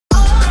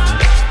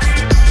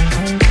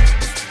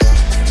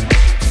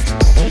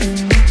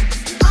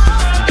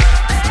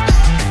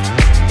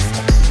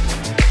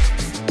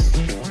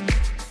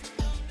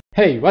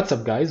Hey, what's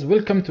up guys?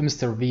 Welcome to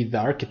Mr. V the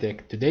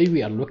Architect. Today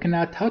we are looking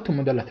at how to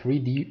model a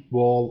 3D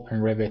wall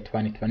in Revit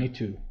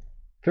 2022.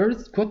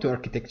 First, go to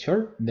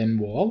Architecture, then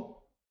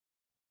Wall.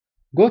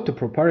 Go to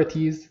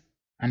Properties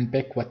and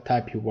pick what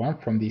type you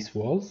want from these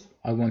walls.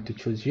 I want to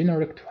choose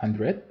Generic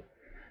 200.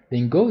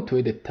 Then go to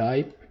Edit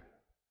Type,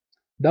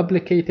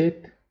 duplicate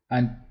it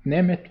and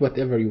name it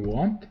whatever you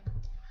want.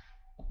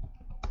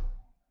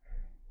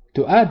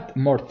 To add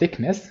more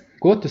thickness,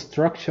 go to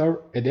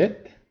Structure,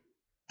 Edit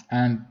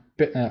and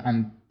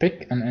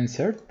pick an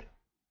insert.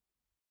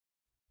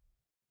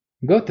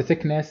 Go to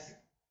thickness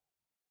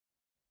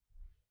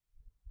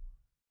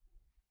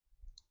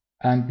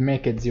and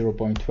make it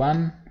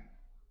 0.1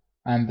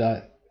 and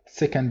the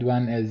second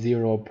one is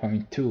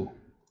 0.2.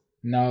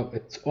 Now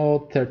it's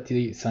all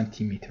 30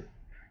 centimeters.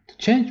 To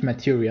change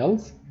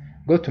materials,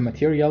 go to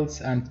materials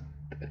and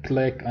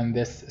click on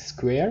this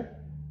square.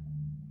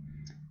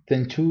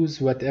 Then choose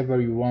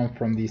whatever you want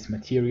from these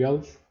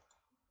materials.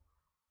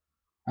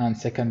 And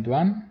second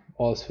one,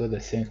 also the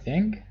same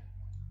thing.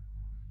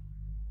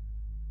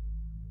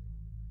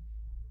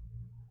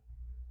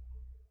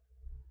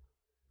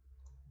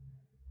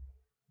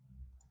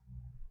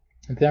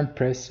 And then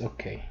press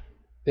OK.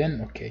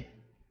 Then OK.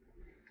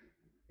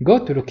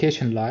 Go to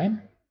location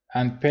line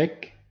and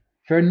pick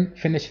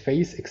finish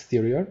face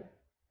exterior.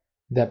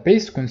 The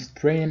base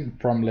constraint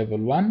from level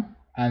 1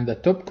 and the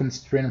top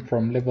constraint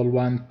from level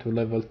 1 to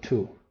level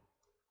 2.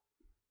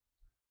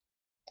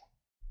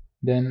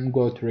 Then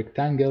go to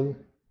rectangle.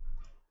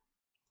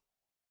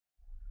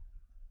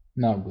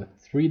 Now go to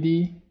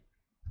 3D.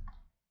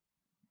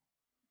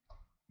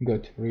 Go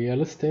to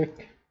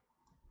realistic.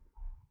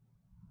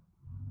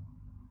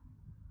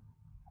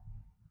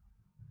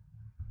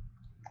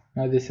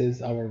 Now this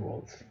is our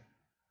walls.